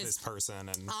question quiz it, because this person,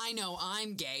 and I know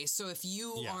I'm gay, so if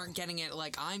you aren't getting it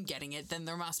like I'm getting it, then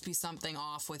there must be something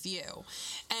off with you.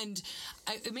 And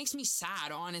it makes me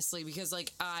sad, honestly, because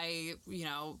like I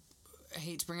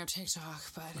hate to bring up TikTok,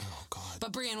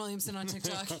 but Brianne Williamson on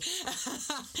TikTok.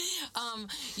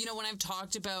 When I've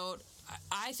talked about,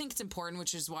 I think it's important,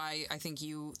 which is why I think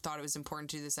you thought it was important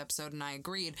to do this episode, and I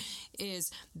agreed, is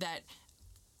that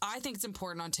I think it's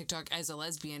important on TikTok as a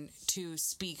lesbian to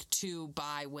speak to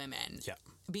bi women. Yeah.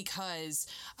 Because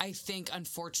I think,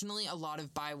 unfortunately, a lot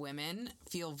of bi women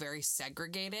feel very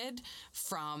segregated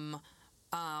from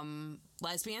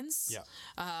lesbians. Yeah.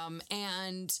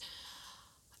 And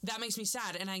that makes me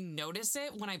sad. And I notice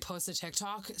it when I post a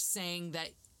TikTok saying that,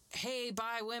 hey,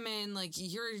 bi women, like,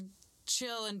 you're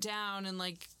chill and down and,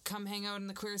 like, come hang out in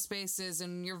the queer spaces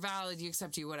and you're valid, you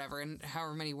accept you, whatever, and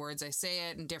however many words I say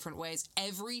it in different ways.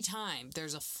 Every time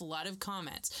there's a flood of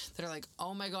comments that are like,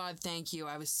 oh my God, thank you.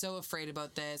 I was so afraid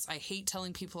about this. I hate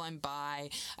telling people I'm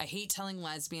bi. I hate telling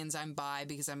lesbians I'm bi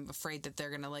because I'm afraid that they're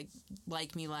going to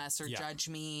like me less or judge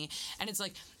me. And it's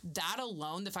like that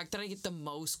alone, the fact that I get the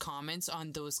most comments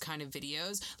on those kind of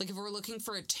videos, like if we're looking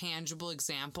for a tangible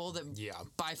example that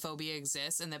biphobia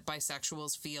exists and that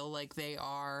bisexuals feel like they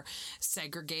are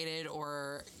segregated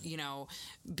or, you know,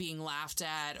 being laughed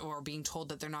at or being told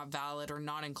that they're not valid or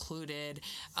not included,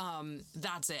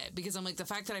 that's it. Because I'm like, the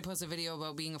fact that I post a video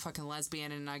about being a fucking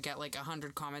lesbian and I get like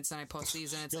 100 comments and I post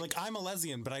these and it's You're like, I'm a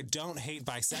lesbian, but I don't hate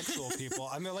bisexual people.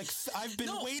 And they're like, I've been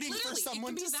waiting for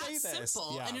someone to say this.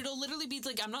 Simple. Yeah. And it'll literally be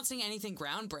like, I'm not saying anything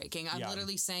groundbreaking. I'm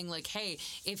literally saying like, hey,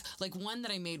 if like one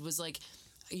that I made was like,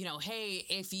 you know, hey,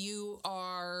 if you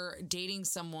are dating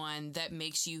someone that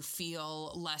makes you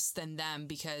feel less than them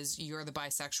because you're the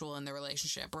bisexual in the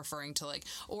relationship, referring to like,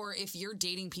 or if you're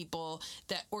dating people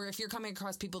that, or if you're coming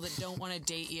across people that don't want to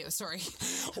date you, sorry,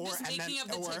 or just making up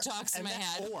the TikToks in my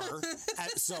head.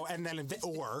 It's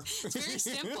very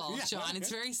simple, John. It's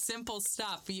very simple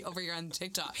stuff over here on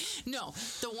TikTok. No,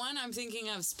 the one I'm thinking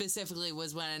of specifically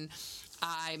was when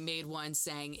I made one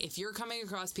saying, if you're coming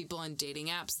across people on dating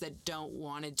apps that don't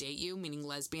want to date you, meaning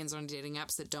lesbians on dating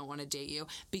apps that don't want to date you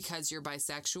because you're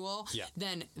bisexual,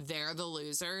 then they're the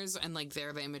losers and like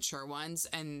they're the immature ones,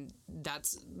 and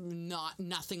that's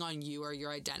nothing on you or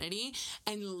your identity.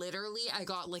 And literally I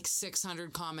got like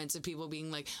 600 comments of people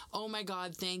being like, oh my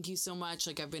God, thank you so much.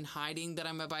 Like, I've been hiding that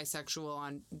I'm a bisexual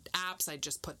on apps. I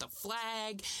just put the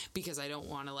flag because I don't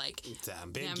want to like, it's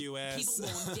ambiguous. People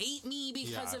won't date me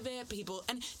because of it.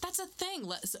 And that's a thing.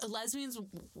 Lesbians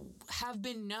have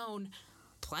been known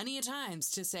plenty of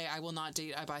times to say, I will not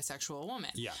date a bisexual woman.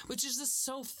 Yeah. Which is just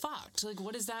so fucked. Like,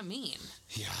 what does that mean?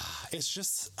 Yeah. It's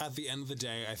just, at the end of the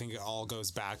day, I think it all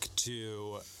goes back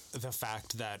to the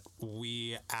fact that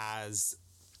we as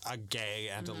a gay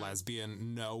and a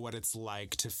lesbian know what it's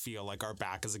like to feel like our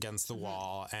back is against the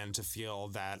wall and to feel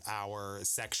that our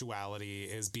sexuality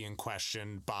is being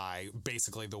questioned by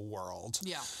basically the world.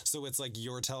 Yeah. So it's like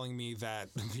you're telling me that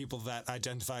people that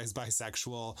identify as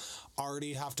bisexual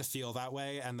already have to feel that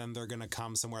way, and then they're going to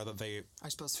come somewhere that they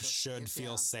should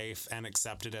feel safe and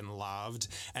accepted and loved,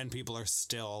 and people are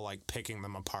still like picking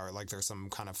them apart like they're some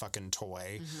kind of fucking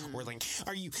toy. Or like,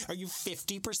 are you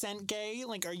 50% gay?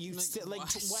 Like, are you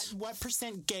what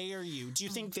percent gay are you? Do you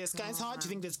think this guy's hot? Do you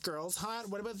think this girl's hot?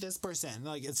 What about this person?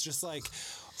 Like, it's just like...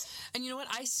 And you know what?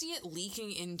 I see it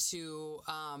leaking into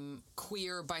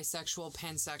queer, bisexual,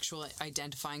 pansexual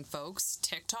identifying folks'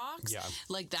 TikToks. Yeah.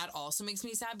 Like, that also makes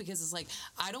me sad because it's like,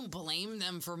 I don't blame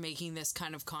them for making this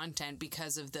kind of content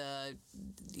because of the,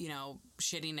 you know,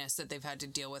 shittiness that they've had to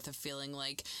deal with of feeling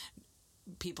like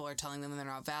people are telling them they're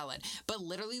not valid. But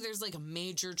literally there's like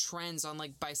major trends on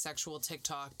like bisexual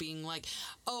TikTok being like,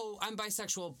 oh, I'm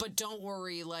bisexual, but don't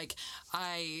worry, like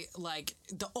I like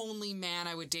the only man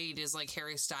I would date is like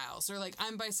Harry Styles, or like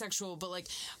I'm bisexual, but like,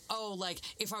 oh, like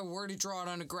if I were to draw it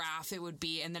on a graph it would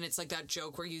be, and then it's like that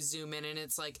joke where you zoom in and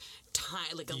it's like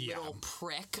tiny, like a little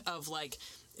prick of like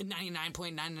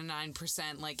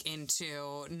 99.99% like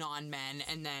into non-men,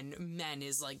 and then men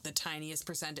is like the tiniest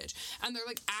percentage, and they're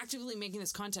like actively making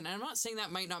this content. And I'm not saying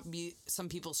that might not be some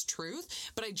people's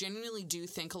truth, but I genuinely do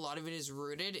think a lot of it is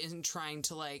rooted in trying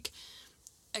to like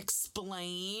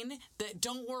explain that,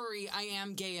 don't worry, I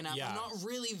am gay enough. I'm not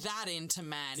really that into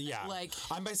men. Yeah. Like,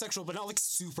 I'm bisexual, but not like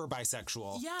super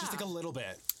bisexual. Yeah. Just like a little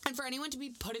bit. And for anyone to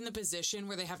be put in the position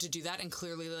where they have to do that, and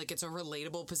clearly like it's a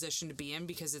relatable position to be in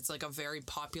because it's like a very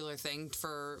popular thing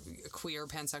for queer,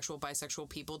 pansexual, bisexual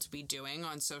people to be doing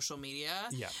on social media.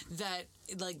 Yeah. That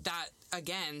like that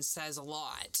again says a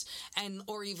lot. And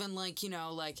or even like, you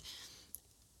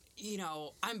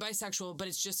know, I'm bisexual, but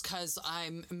it's just because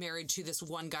I'm married to this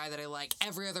one guy that I like.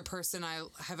 Every other person I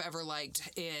have ever liked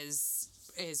is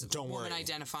woman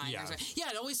identifying. Yeah,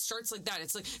 it always starts like that.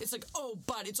 It's like, oh,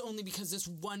 but it's only because this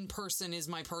one person is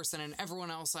my person and everyone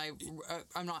else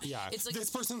I'm not. Yeah, it's like this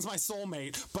person's my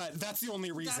soulmate, but that's the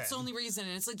only reason. That's the only reason,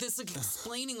 and it's like this like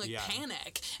explaining like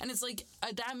panic, and it's like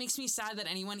that makes me sad that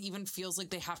anyone even feels like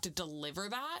they have to deliver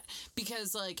that,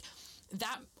 because like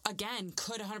that, again,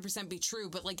 could 100% be true,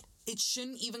 but, like, it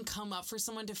shouldn't even come up for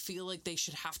someone to feel like they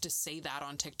should have to say that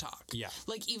on TikTok. Yeah.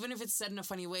 Like, even if it's said in a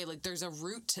funny way, like, there's a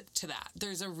root to that.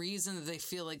 There's a reason that they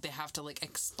feel like they have to, like,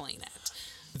 explain it.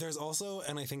 There's also,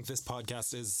 and I think this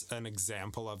podcast is an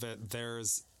example of it,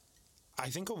 there's, I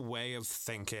think, a way of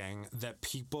thinking that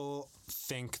people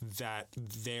think that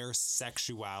their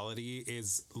sexuality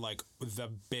is, like, the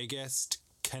biggest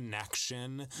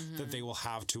connection that they will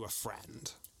have to a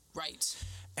friend. Right.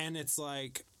 And it's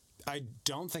like, I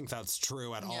don't think that's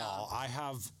true at all.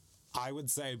 I would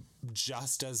say,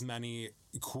 just as many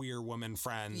queer women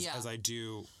friends as I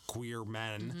do queer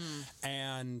men.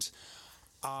 And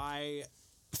I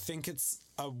think it's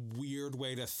a weird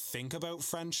way to think about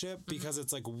friendship, because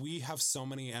it's like, we have so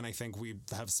many, and I think we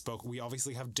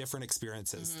obviously have different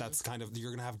experiences. That's kind of,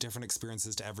 you're gonna have different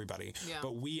experiences to everybody,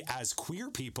 but we as queer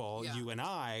people, you and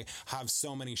I, have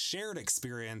so many shared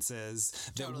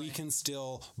experiences that we can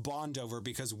still bond over,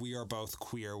 because we are both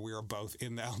queer, we are both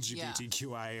in the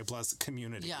LGBTQIA plus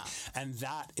community, and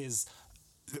that is,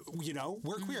 you know,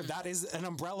 we're queer. That is an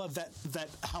umbrella that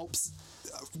helps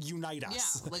unite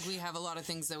us. Yeah, like, we have a lot of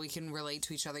things that we can relate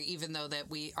to each other, even though that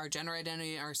our gender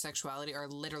identity and our sexuality are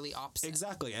literally opposite.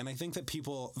 Exactly. And I think that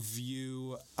people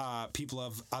view people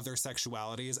of other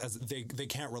sexualities as they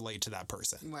can't relate to that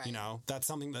person. Right. You know, that's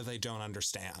something that they don't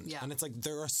understand. Yeah. And it's like,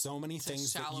 there are so many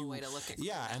things that you... way to look at queerness.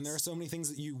 Yeah, and there are so many things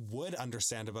that you would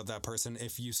understand about that person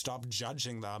if you stop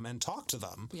judging them and talk to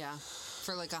them. Yeah.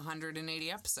 For like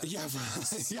 180 episodes. Yeah.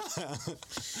 Yeah.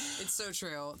 It's so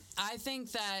true. I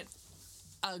think that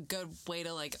a good way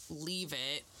to, like, leave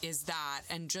it is that,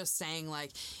 and just saying,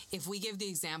 like, if we give the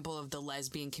example of the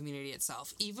lesbian community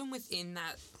itself, even within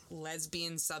that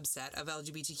lesbian subset of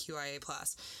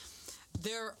LGBTQIA+,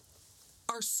 there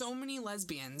are so many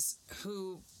lesbians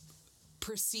who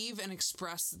perceive and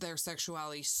express their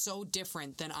sexuality so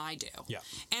different than I do. Yeah.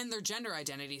 And their gender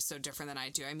identity is so different than I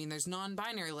do. I mean, there's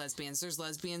non-binary lesbians. There's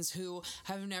lesbians who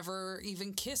have never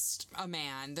even kissed a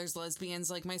man. There's lesbians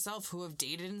like myself who have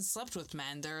dated and slept with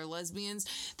men. There are lesbians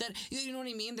that, you know what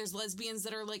I mean? There's lesbians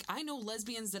that are like, I know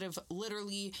lesbians that have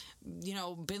literally, you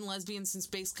know, been lesbians since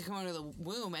basically coming out of the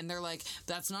womb. And they're like,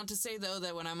 that's not to say, though,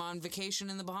 that when I'm on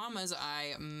vacation in the Bahamas,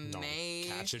 I might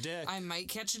catch a dick.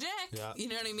 Yeah. You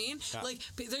know what I mean? Yeah. Like,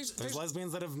 there's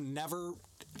lesbians that have never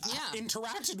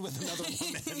interacted with another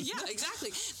woman. Yeah, exactly.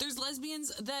 There's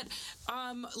lesbians that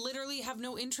literally have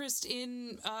no interest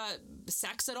in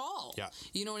sex at all. Yeah.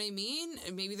 You know what I mean?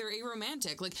 Maybe they're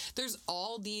aromantic. Like, there's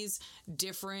all these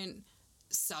different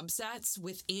subsets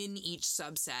within each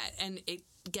subset, and it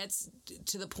gets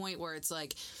to the point where it's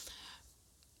like,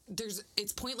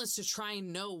 it's pointless to try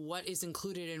and know what is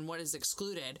included and what is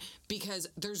excluded, because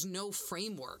there's no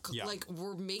framework. Yeah. Like,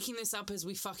 we're making this up as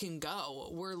we fucking go.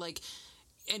 We're like,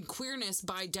 and queerness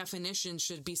by definition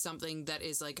should be something that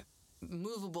is, like,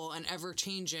 movable and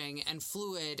ever-changing and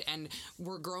fluid, and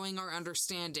we're growing our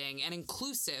understanding, and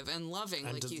inclusive and loving,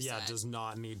 and like you said. Yeah, does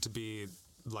not need to be,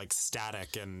 like,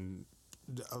 static and...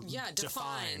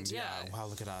 defined. Yeah. Wow,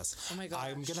 look at us. Oh my gosh.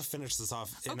 I'm gonna finish this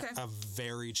off in a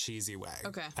very cheesy way.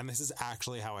 Okay. And this is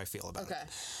actually how I feel about it.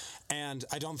 And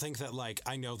I don't think that, like,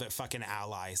 I know that fucking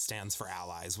ally stands for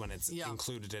allies when it's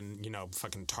included in, you know,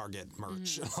 fucking Target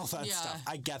merch and all that stuff.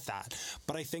 I get that.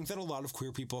 But I think that a lot of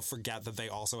queer people forget that they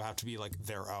also have to be, like,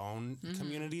 their own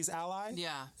community's ally.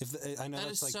 Yeah. I know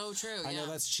that's like, so true. I know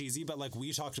that's cheesy, but, like,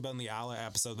 we talked about in the ally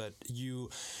episode that you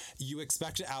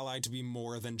expect an ally to be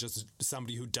more than just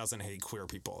somebody who doesn't hate queer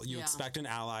people. You expect an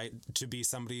ally to be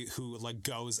somebody who, like,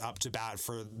 goes up to bat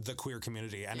for the queer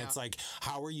community. And it's like,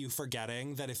 how are you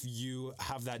forgetting that if you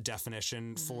have that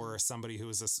definition for somebody who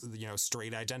is a, you know,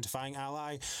 straight identifying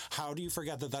ally, how do you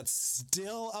forget that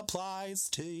still applies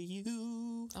to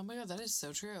you? Oh my god, that is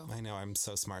so true. I know, I'm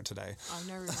so smart today. I've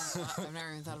never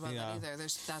even thought about that either.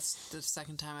 That's the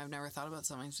second time I've never thought about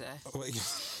something today. Well,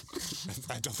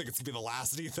 I don't think it's gonna be the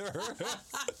last either.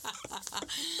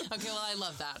 Okay, well, I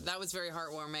love that. That was very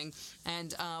heartwarming.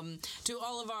 And to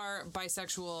all of our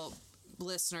bisexual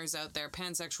listeners out there,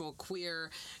 pansexual, queer,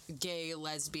 gay,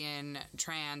 lesbian,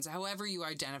 trans, however you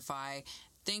identify,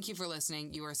 thank you for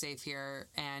listening. You are safe here,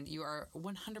 and you are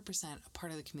 100% a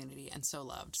part of the community and so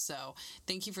loved. So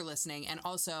thank you for listening. And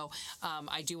also,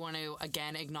 I do want to,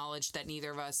 again, acknowledge that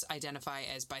neither of us identify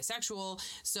as bisexual.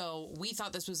 So we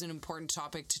thought this was an important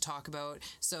topic to talk about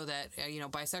so that, you know,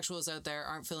 bisexuals out there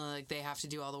aren't feeling like they have to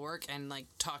do all the work and, like,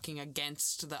 talking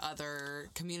against the other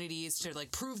communities to,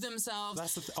 like, prove themselves.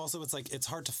 That's also, it's like, it's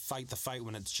hard to fight the fight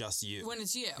when it's just you. When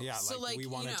it's you. Yeah, so, like we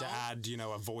wanted to add, you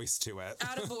know, a voice to it.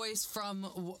 Add a voice from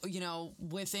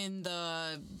within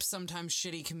the sometimes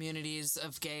shitty communities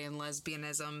of gay and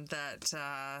lesbianism that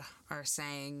are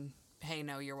saying, hey,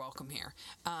 no, you're welcome here.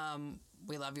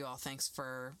 We love you all. Thanks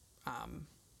for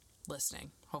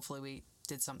listening. Hopefully we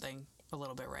did something a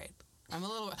little bit right.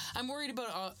 I'm worried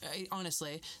about,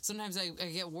 honestly, sometimes I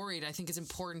get worried. I think it's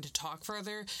important to talk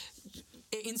further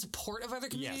in support of other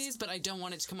communities, yes. But I don't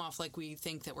want it to come off like we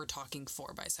think that we're talking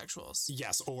for bisexuals.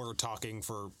 Yes, or talking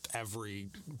for every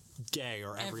gay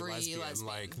or every lesbian.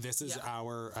 Like, this is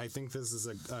I think this is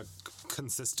a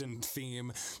consistent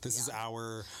theme. This is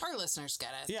our listeners get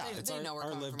it. Yeah, they know we're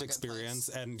our lived experience.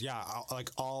 And like,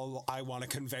 all I want to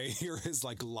convey here is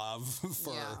like love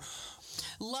for... Yeah.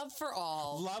 Love for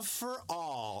all. Love for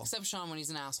all. Except Sean when he's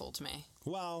an asshole to me.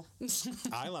 Well,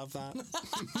 I love that.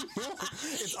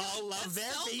 It's all love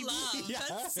there, baby. Yeah.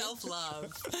 That's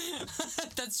self-love.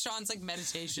 That's Sean's like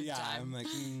meditation time. Yeah, I'm like,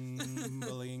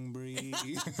 bullying breathe.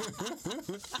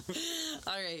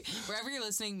 All right. Wherever you're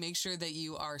listening, make sure that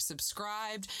you are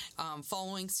subscribed,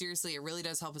 following. Seriously, it really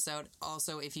does help us out.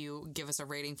 Also, if you give us a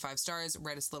rating, 5 stars,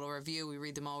 write us a little review. We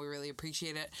read them all. We really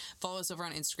appreciate it. Follow us over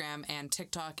on Instagram and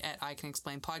TikTok at I Can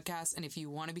Explain Podcast. And if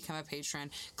you want to become a patron,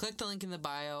 click the link in the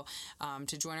bio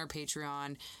to join our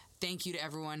Patreon. Thank you to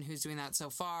everyone who's doing that so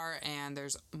far, and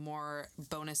there's more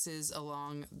bonuses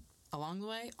along the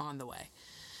way, on the way.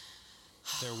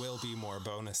 There will be more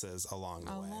bonuses along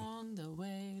the way. Along the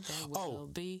way, there will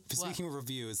be. Speaking of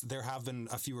reviews, there have been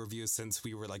a few reviews since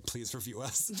we were like, please review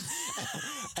us.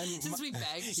 Since we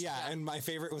begged. Yeah, and my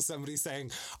favorite was somebody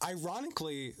saying,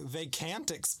 ironically, they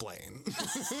can't explain.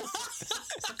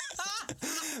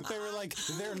 They were like,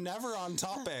 they're never on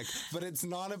topic, but it's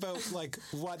not about like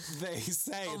what they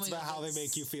say. It's about how they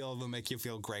make you feel. They'll make you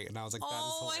feel great. And I was like, that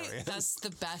is hilarious. That's the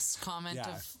best comment.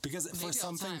 Yeah, because for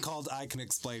something called I Can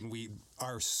Explain, we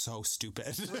are so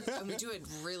stupid. And we do a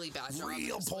really bad job.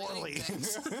 Real poorly.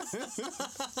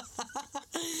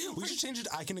 We should change it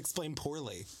to I Can Explain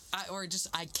Poorly. Or just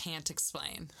I Can't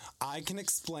Explain. I can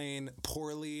explain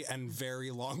poorly and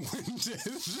very long-winded.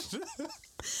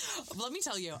 Let me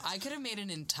tell you, I could have made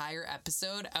an entire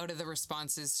episode out of the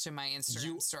responses to my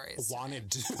Instagram stories. You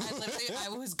wanted to. I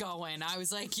was going. I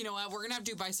was like, you know what? We're going to have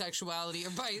to do bisexuality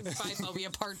or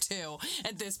biphobia part 2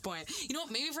 at this point. You know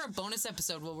what? Maybe for a bonus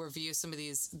episode, we'll review some of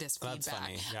this feedback. That's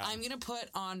funny. Yeah. I'm going to put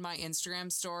on my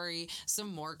Instagram story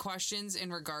some more questions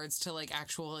in regards to like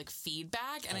actual like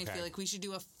feedback. And I feel like we should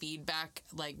do a feedback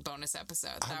like bonus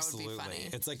episode. Absolutely. That would be funny.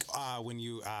 It's like when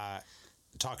you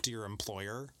talk to your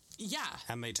employer. Yeah.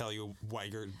 And they tell you what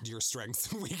your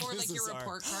strengths and weaknesses are. Or like your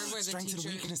report card where the teacher...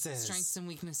 Strengths and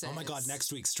weaknesses. Oh my God,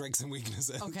 next week, strengths and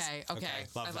weaknesses. Okay.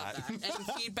 Love that. And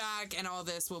feedback and all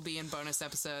this will be in bonus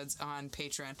episodes on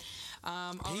Patreon.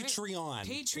 Patreon.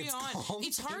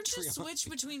 It's hard to switch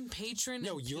between patron and Patreon.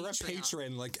 No, you're a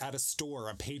patron, like at a store,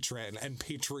 a patron, and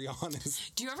Patreon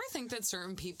is... Do you ever think that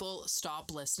certain people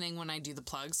stop listening when I do the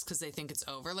plugs because they think it's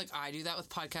over? Like I do that with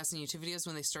podcasts and YouTube videos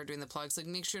when they start doing the plugs. Like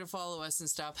make sure to follow us and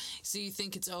stuff. So you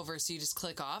think it's over, so you just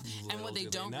click off. And what they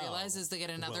don't realize is they get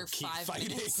another 5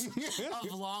 minutes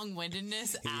of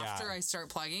long-windedness after I start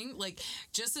plugging. Like,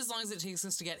 just as long as it takes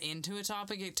us to get into a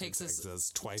topic, it takes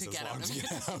us twice to as get long out to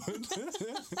get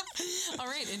out. All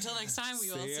right, until next time, we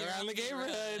will see you around the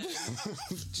neighborhood.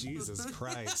 Jesus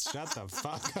Christ, shut the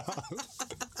fuck up.